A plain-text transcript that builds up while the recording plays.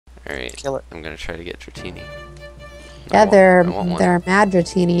Alright, Kill it. I'm gonna try to get Dratini. Yeah, they're mad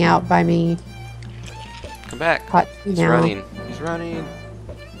Dratini out by me. Come back. Caught He's now. running. He's running.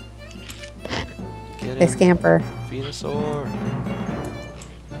 Get They him. scamper. Venusaur.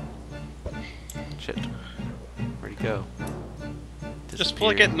 Shit. Where'd he go? Just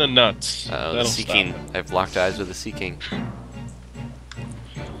flick it in the nuts. The That'll Seeking. stop. I've locked eyes with the Seeking.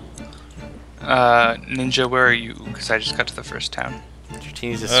 Ninja, where are you? Because I just got to the first town.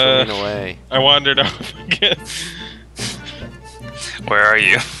 Dratini's just swimming away. I wandered off again. Where are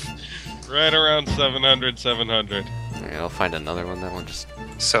you? Right around 700, 700. Alright, I'll find another one. That one just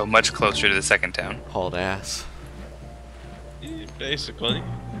So much closer to the second town. hauled ass. Yeah, basically.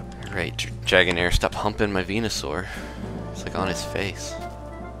 Alright, Dragonair, stop humping my Venusaur. It's like on his face.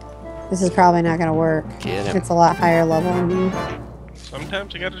 This is probably not gonna work. Get him. It's a lot higher level than me.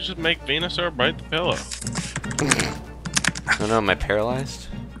 Sometimes you gotta just make Venusaur bite the pillow. Oh no, am I paralyzed?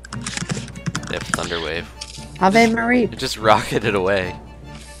 They have Thunder Wave. Ave Marie. It just rocketed away.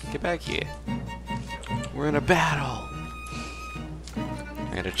 Get back here. We're in a battle.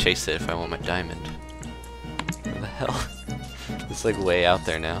 I gotta chase it if I want my diamond. Where the hell? It's like way out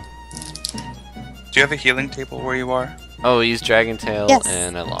there now. Do you have a healing table where you are? Oh, we used Dragon Tail Yes.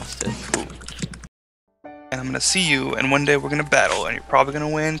 and I lost it. And I'm gonna see you, and one day we're gonna battle, and you're probably gonna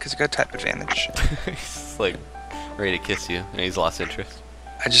win because you got type advantage. He's like ready to kiss you, and he's lost interest.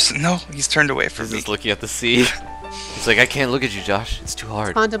 No, he's turned away from He's me. just looking at the sea. He's like, I can't look at you, Josh. It's too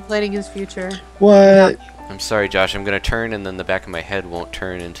hard. Contemplating his future. What? I'm sorry, Josh. I'm gonna turn, and then the back of my head won't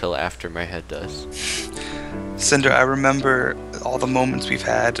turn until after my head does. Cinder, I remember all the moments we've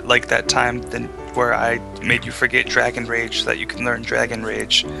had, like that time where I made you forget Dragon Rage so that you can learn Dragon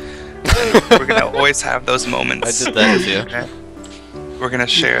Rage. And we're gonna always have those moments. I did that too. We're gonna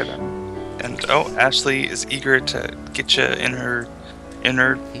share them. And oh, Ashley is eager to get you in her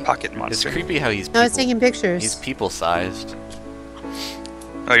pocket It's monster. creepy how he's. No, I was taking pictures. He's people-sized.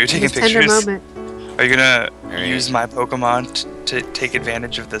 Oh, you're taking This tender pictures? moment. Are you gonna Alright. use my Pokemon to take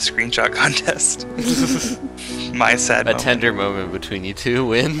advantage of the screenshot contest? My sad A moment. tender moment between you two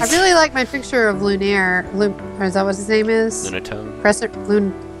wins. I really like my picture of Lunaire. Or is that what his name is? Lunatone. Crescent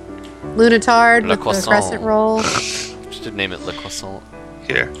Lunatard Le with the Croissant. crescent roll. Should name it Le Croissant.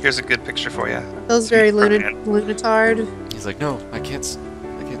 Here's a good picture for you. Feels very Brilliant. Lunatard. He's like, no, I can't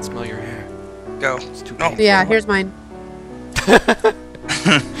smell your hair. Go. It's too No. painful." Yeah, here's mine.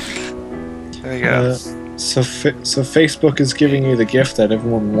 There you go. So Facebook is giving you the gift that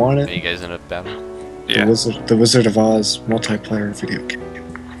everyone Are wanted. you guys in a battle? Yeah. The Wizard of Oz multiplayer video game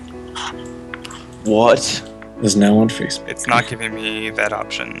What? is now on Facebook. It's not giving me that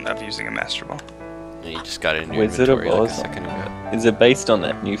option of using a Master Ball. And you just got it in your Wizard of inventory like a Oz? second ago. Is it based on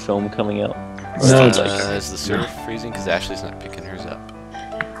that new film coming out? No, Is the server freezing? Because Ashley's not picking hers up.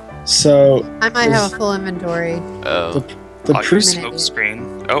 So I might have a full inventory. Oh, the Your pre smoke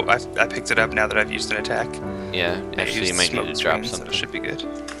screen. Oh, I picked it up now that I've used an attack. yeah. I Actually, you used might need to smoke drop screen, so something. it should be good.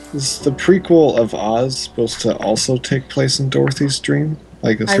 is the prequel of Oz supposed to also take place in Dorothy's dream?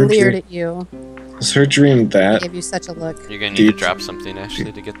 Like I leered at you. is her dream I that? gave you such a look. You're gonna need to Deep. drop something,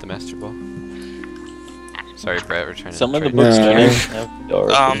 Ashley, to get the Master Ball. Sorry, Brett. We're trying to. Some of the trade- books No. don't have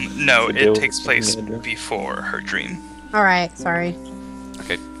Dorothy. No, to it deal takes with place in the dream. before her dream. Alright, sorry.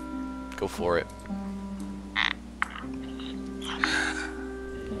 Okay, go for it.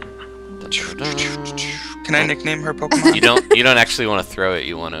 Da-da-da-da. Can I nickname her Pokemon? You don't actually want to throw it.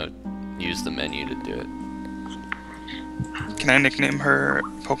 You want to use the menu to do it. Can I nickname her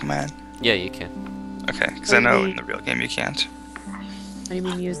Pokemon? Yeah, you can. Okay, because I know in the real game you can't. What do you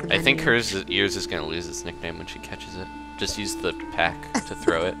mean use the I think menu? yours is gonna lose its nickname when she catches it. Just use the pack to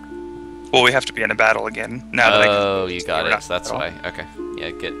throw it. Well, we have to be in a battle again. Now that Oh, you got we're it. not So that's at all. why. Okay.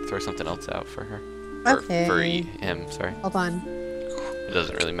 Yeah, throw something else out for her. Okay. For him. Sorry. Hold on. It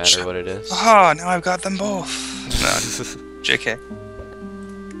doesn't really matter what it is. Oh, now I've got them both. No, JK.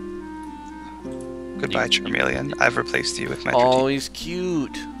 Goodbye, Charmeleon. I've replaced you with my Oh, he's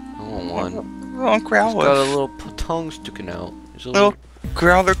cute. I want one. Oh, He's got a Growlithe. little tongue sticking out. He's a Little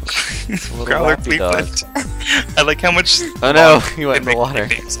Growler. little Growler wappy dog. Cleveland. I like how much. Oh no, long he went they in the make water.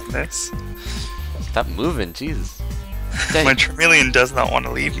 nicknames on this. Stop moving, Jesus. My Dang, Charmeleon does not want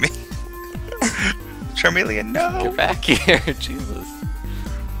to leave me. Charmeleon, no. get back here, Jesus.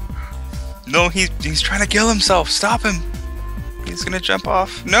 No, he's trying to kill himself. Stop him. He's gonna jump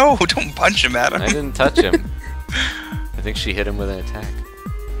off. No, don't punch him at him. I didn't touch him. I think she hit him with an attack.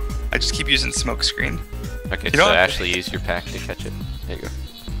 I just keep using smoke screen. Okay, You know so what? Ashley, use your pack to catch it. There you go.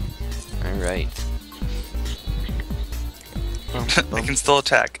 Alright. I can still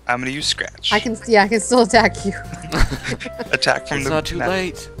attack. I'm gonna use scratch. I can still attack you. Attack from It's the not too net.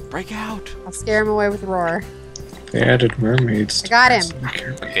 late. Break out! I'll scare him away with Roar. They added mermaids. I got him.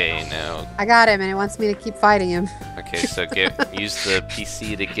 Okay, now. I got him, and it wants me to keep fighting him. Okay, so use the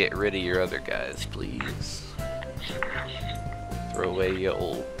PC to get rid of your other guys, please. Throw away your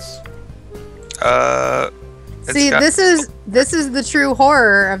olds. See, this is the true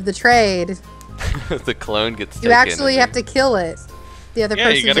horror of the trade. The clone gets taken. You actually have to kill it. The other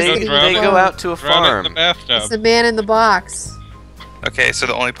person you just gotta go getting drown They it. go out to a Drown it in farm. the bathtub. It's the man in the box. Okay, so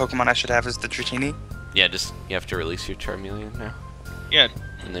the only Pokemon I should have is the Dratini? Yeah, just you have to release your Charmeleon now. Yeah,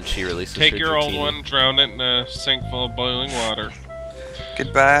 And then she releases take her your old Dratini. one, drown it in a sink full of boiling water.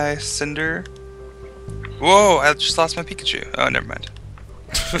 Goodbye, Cinder. Whoa, I just lost my Pikachu. Oh, never mind.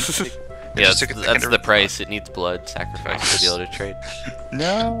 Yeah, just took a second that's to the re- price. It needs blood sacrifice to be able to trade.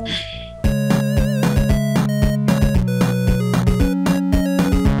 No.